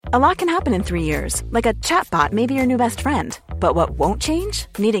A lot can happen in 3 years, like a chatbot may be your new best friend. But what won't change?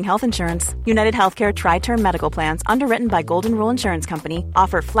 Needing health insurance. United Healthcare Tri-Term Medical Plans, underwritten by Golden Rule Insurance Company,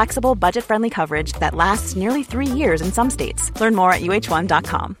 offer flexible, budget-friendly coverage that lasts nearly 3 years in some states. Learn more at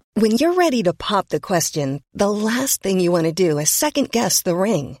uh1.com. When you're ready to pop the question, the last thing you want to do is second-guess the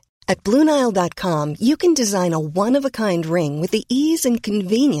ring. At BlueNile.com, you can design a one-of-a-kind ring with the ease and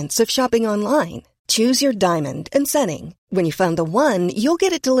convenience of shopping online. Choose your diamond and setting. When you find the one, you'll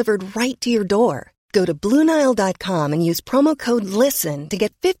get it delivered right to your door. Go to BlueNile.com and use promo code LISTEN to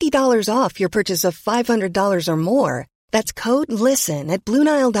get $50 off your purchase of $500 or more. That's code LISTEN at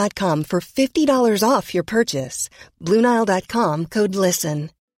BlueNile.com for $50 off your purchase. BlueNile.com, code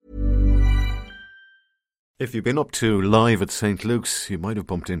LISTEN. If you've been up to Live at St. Luke's, you might have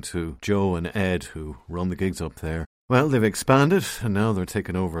bumped into Joe and Ed, who run the gigs up there. Well, they've expanded, and now they're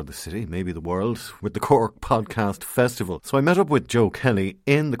taking over the city, maybe the world, with the Cork Podcast Festival. So I met up with Joe Kelly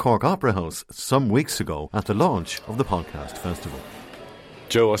in the Cork Opera House some weeks ago at the launch of the Podcast Festival.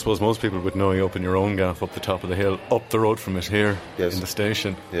 Joe, I suppose most people would know you up in your own gaff up the top of the hill, up the road from it here in the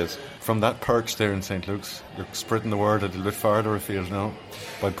station. Yes. From that perch there in St. Luke's, you're spreading the word a little bit farther afield now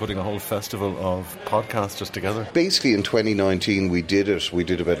by putting a whole festival of podcasters together. Basically in 2019 we did it. We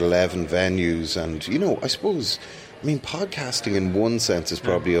did about 11 venues and, you know, I suppose... I mean, podcasting in one sense is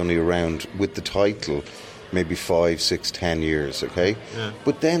probably only around, with the title, maybe 5, 6, 10 years, okay? Yeah.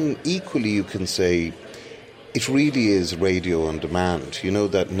 But then equally you can say it really is radio on demand. You know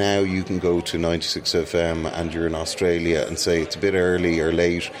that now you can go to 96 FM and you're in Australia and say it's a bit early or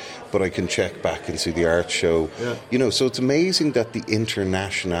late, but I can check back and see the art show. Yeah. You know, so it's amazing that the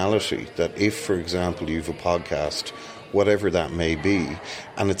internationality, that if, for example, you have a podcast, whatever that may be,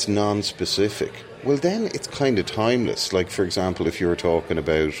 and it's non-specific, well, then it's kind of timeless. Like, for example, if you were talking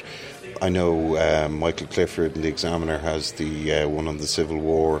about, I know Michael Clifford in The Examiner has the one on the Civil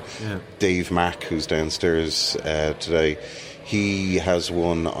War. Yeah. Dave Mack, who's downstairs today, he has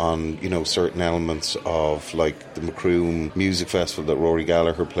one on, you know, certain elements of, like, the Macroom Music Festival that Rory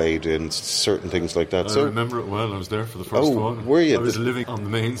Gallagher played in, certain things like that. I remember it well. I was there for the first one. Were you? I was living on the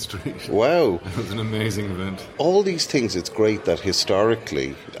main street. Wow. It was an amazing event. All these things, it's great that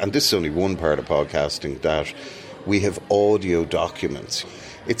historically, and this is only one part of podcasting, that we have audio documents.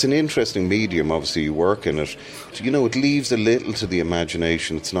 It's an interesting medium, obviously you work in it. You know, it leaves a little to the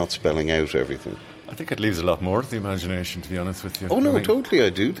imagination. It's not spelling out everything. I think it leaves a lot more to the imagination, to be honest with you. Oh, no, totally, I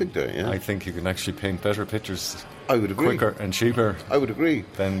do think that, yeah. I think you can actually paint better pictures. I would agree. Quicker and cheaper. I would agree.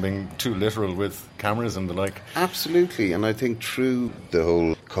 Than being too literal with cameras and the like. Absolutely, and I think through the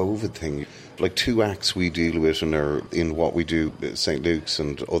whole COVID thing, like 2 acts we deal with in what we do at St. Luke's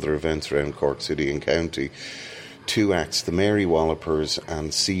and other events around Cork City and County, 2 acts, the Mary Wallopers and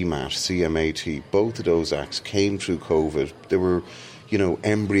CMAT, both of those acts came through COVID. They were, you know,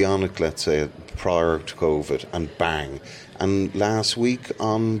 embryonic, let's say, prior to COVID, and bang. And last week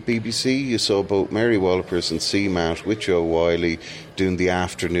on BBC, you saw both Mary Wallopers and CMAT with Joe Wiley doing the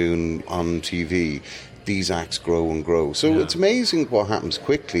afternoon on TV. These acts grow and grow. So It's amazing what happens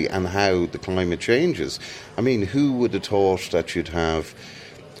quickly and how the climate changes. I mean, who would have thought that you'd have...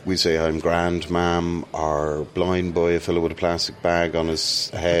 We say, I'm grand, ma'am, or blind boy, a fellow with a plastic bag on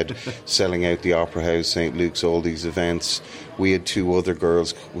his head, selling out the Opera House, St. Luke's, all these events. We had 2 other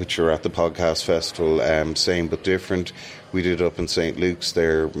girls, which are at the Podcast Festival, same but different. We did up in St. Luke's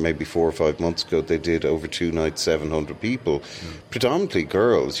there maybe 4 or 5 months ago. They did over 2 nights, 700 people, predominantly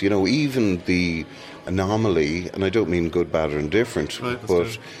girls. You know, even the anomaly, and I don't mean good, bad or indifferent,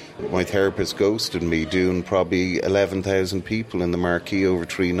 but my therapist ghosted me doing probably 11,000 people in the Marquee over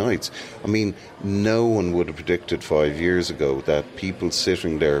 3 nights. I mean, no one would have predicted 5 years ago that people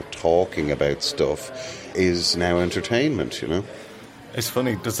sitting there talking about stuff is now entertainment, you know. It's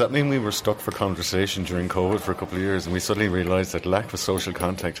funny, does that mean we were stuck for conversation during COVID for a couple of years and we suddenly realised that lack of social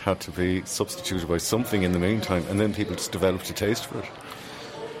contact had to be substituted by something in the meantime, and then people just developed a taste for it?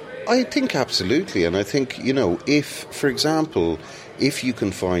 I think absolutely, and I think, you know, if, for example, if you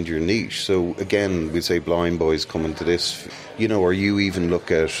can find your niche, so again, we say blind boys come into this, you know, or you even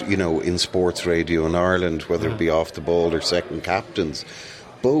look at, you know, in sports radio in Ireland, whether it be Off the Ball or Second Captains,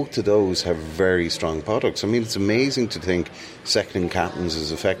 both of those have very strong products. I mean, it's amazing to think Second Captains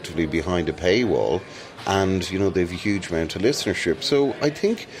is effectively behind a paywall and, you know, they have a huge amount of listenership. So I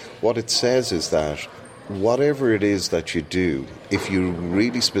think what it says is that whatever it is that you do, if you're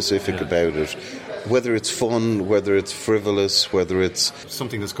really specific about it, whether it's fun, whether it's frivolous, whether it's...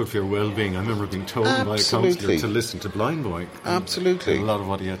 something that's good for your well-being. I remember being told by a counsellor to listen to Blind Boy. Absolutely. And a lot of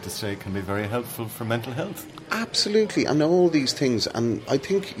what he had to say can be very helpful for mental health. Absolutely, and all these things. And I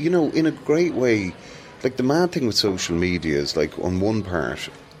think, you know, in a great way, like the mad thing with social media is, like, on one part,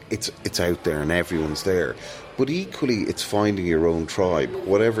 it's out there and everyone's there. But equally, it's finding your own tribe,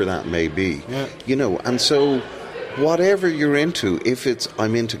 whatever that may be. Yeah. You know, and so whatever you're into, if it's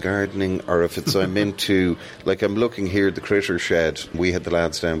I'm into gardening, or if it's I'm into, like I'm looking here at the Critter Shed, we had the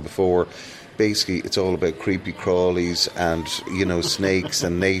lads down before. Basically, it's all about creepy crawlies and, you know, snakes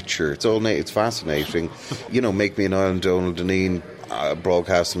and nature. It's fascinating. You know, Make Me an Island, Donald Deneen,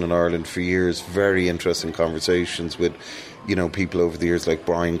 broadcasting in Ireland for years. Very interesting conversations with, you know, people over the years like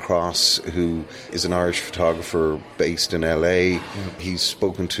Brian Cross, who is an Irish photographer based in LA. He's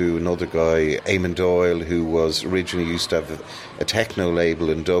spoken to another guy, Eamon Doyle, who was originally used to have a techno label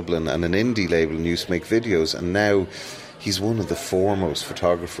in Dublin and an indie label and used to make videos, and now he's one of the foremost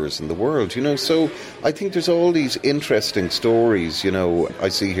photographers in the world, you know. So I think there's all these interesting stories, you know. I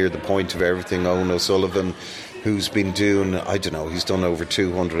see here The Point of Everything, Owen O'Sullivan, who's been doing, I don't know, he's done over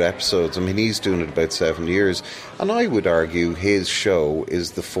 200 episodes. I mean, he's doing it about 7 years. And I would argue his show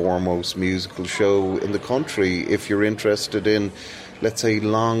is the foremost musical show in the country if you're interested in, let's say,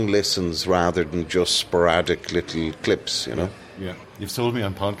 long listens rather than just sporadic little clips, you know. Yeah, you've sold me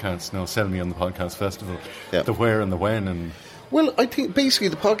on podcasts, now sell me on the podcast festival. Yeah. The where and the when. And well, I think basically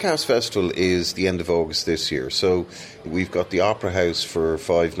the podcast festival is the end of August this year. So we've got the Opera House for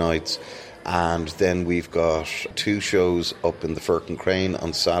 5 nights, and then we've got 2 shows up in the Firkin Crane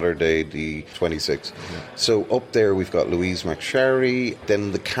on Saturday the 26th. Yeah. So up there we've got Louise McSherry.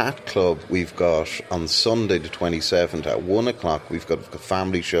 Then the Cat Club we've got on Sunday the 27th at 1 o'clock. We've got a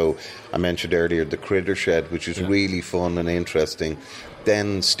family show I mentioned earlier, the Critter Shed, which is really fun and interesting.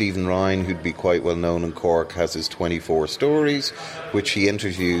 Then Stephen Ryan, who'd be quite well known in Cork, has his 24 Stories, which he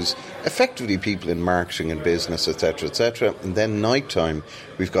interviews effectively people in marketing and business, etc., etc. And then nighttime,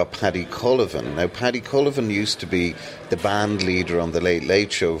 we've got Paddy Cullivan. Now, Paddy Cullivan used to be the band leader on the Late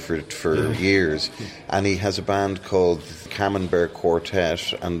Late Show for years, and he has a band called the Camembert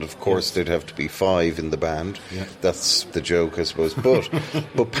Quartet, and of course there'd have to be 5 in the band. Yeah. That's the joke, I suppose.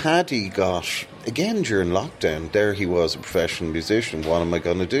 But Paddy got, again during lockdown, there he was, a professional musician. What am I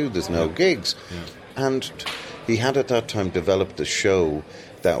going to do? There's no gigs. Yeah. And he had at that time developed a show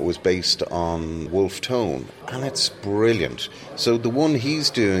that was based on Wolf Tone, and it's brilliant. So the one he's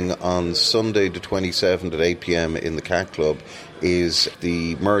doing on Sunday the 27th at 8 p.m. in the Cat Club is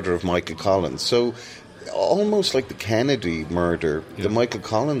the murder of Michael Collins. So almost like the Kennedy murder, the Michael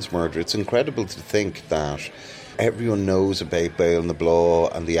Collins murder. It's incredible to think that everyone knows about Bale and the Blaw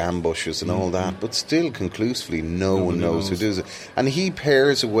and the ambushes and all that, but still conclusively no one knows who does it. And he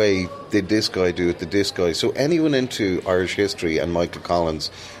pairs away, did this guy do it, did this guy. So anyone into Irish history and Michael Collins,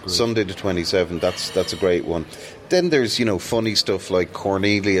 Sunday the 27th, that's a great one. Then there's, you know, funny stuff like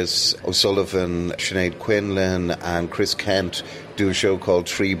Cornelius O'Sullivan, Sinead Quinlan and Chris Kent do a show called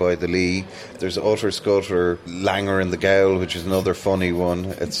Tree by the Lee. There's Utter Scutter, Langer and the Gowl, which is another funny one.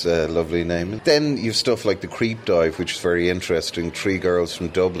 It's a lovely name. Then you've stuff like the Creep Dive, which is very interesting. 3 girls from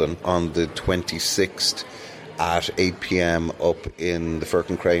Dublin on the 26th at 8 p.m. up in the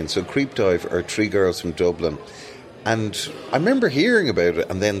Firkin Crane. So Creep Dive are 3 girls from Dublin. And I remember hearing about it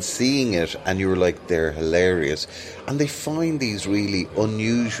and then seeing it, and you were like, they're hilarious. And they find these really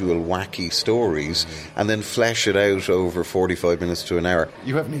unusual, wacky stories and then flesh it out over 45 minutes to an hour.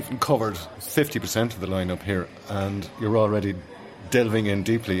 You haven't even covered 50% of the lineup here, and you're already delving in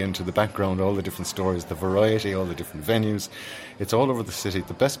deeply into the background, all the different stories, the variety, all the different venues. It's all over the city.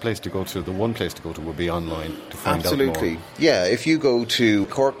 The best place to go to, the one place to go to, would be online to find out more. Absolutely. Yeah, if you go to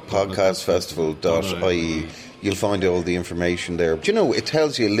corkpodcastfestival.ie, you'll find all the information there. But, you know, it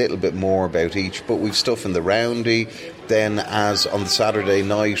tells you a little bit more about each, but we've stuff in the roundy. Then as on the Saturday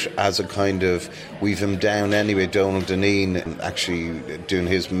night, as a kind of, we've him down anyway, Donald Deneen, actually doing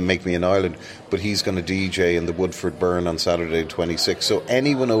his Make Me an Island, but he's going to DJ in the Woodford Burn on Saturday 26th. So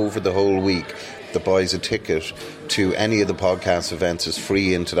anyone over the whole week that buys a ticket to any of the podcast events is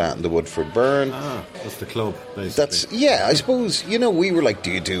free into that in the Woodford Burn. That's the club, basically. I suppose, you know, we were like,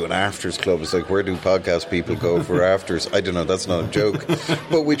 do you do an afters club? It's like, where do podcast people go for afters? I don't know, that's not a joke.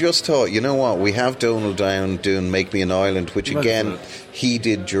 But we just thought, you know what, we have Donald down doing Make Me an Island, which again, he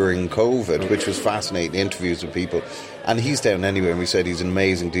did during COVID, which was fascinating, interviews with people. And he's down anyway, and we said he's an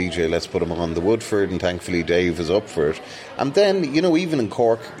amazing DJ, let's put him on the Woodford, and thankfully Dave is up for it. And then, you know, even in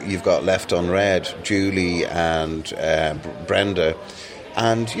Cork, you've got Left on Red, Julie and Brenda.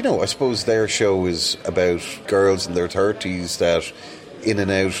 And, you know, I suppose their show is about girls in their 30s that in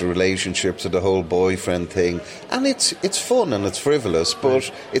and out of relationships and the whole boyfriend thing. And it's fun and it's frivolous,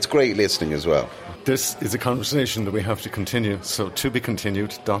 but it's great listening as well. This is a conversation that we have to continue, so to be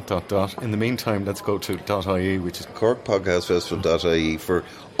continued, ... In the meantime, let's go to .ie, which is corkpodcastfestival.ie for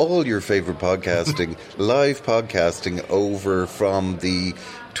all your favourite podcasting, live podcasting over from the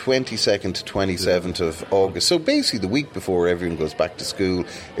 22nd to 27th of August. So basically the week before everyone goes back to school.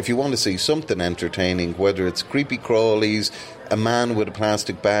 If you want to see something entertaining, whether it's creepy crawlies, a man with a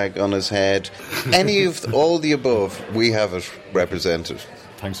plastic bag on his head, any of all the above, we have it represented.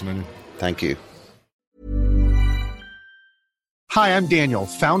 Thanks a million. Thank you. Hi, I'm Daniel,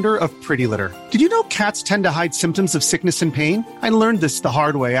 founder of Pretty Litter. Did you know cats tend to hide symptoms of sickness and pain? I learned this the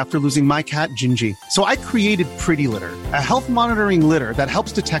hard way after losing my cat, Gingy. So I created Pretty Litter, a health monitoring litter that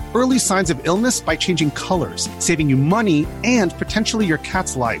helps detect early signs of illness by changing colors, saving you money and potentially your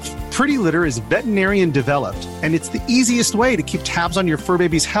cat's life. Pretty Litter is veterinarian developed, and it's the easiest way to keep tabs on your fur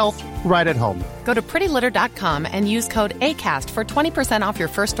baby's health right at home. Go to prettylitter.com and use code ACAST for 20% off your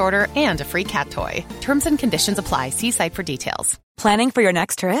first order and a free cat toy. Terms and conditions apply. See site for details. Planning for your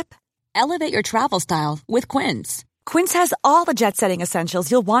next trip? Elevate your travel style with Quince. Quince has all the jet-setting essentials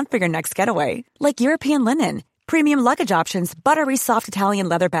you'll want for your next getaway, like European linen, premium luggage options, buttery soft Italian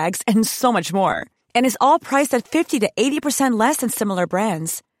leather bags, and so much more. And is all priced at 50 to 80% less than similar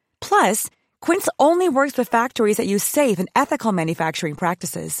brands. Plus, Quince only works with factories that use safe and ethical manufacturing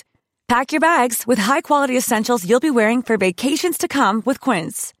practices. Pack your bags with high-quality essentials you'll be wearing for vacations to come with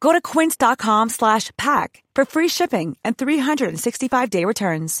Quince. Go to quince.com/pack for free shipping and 365-day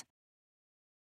returns.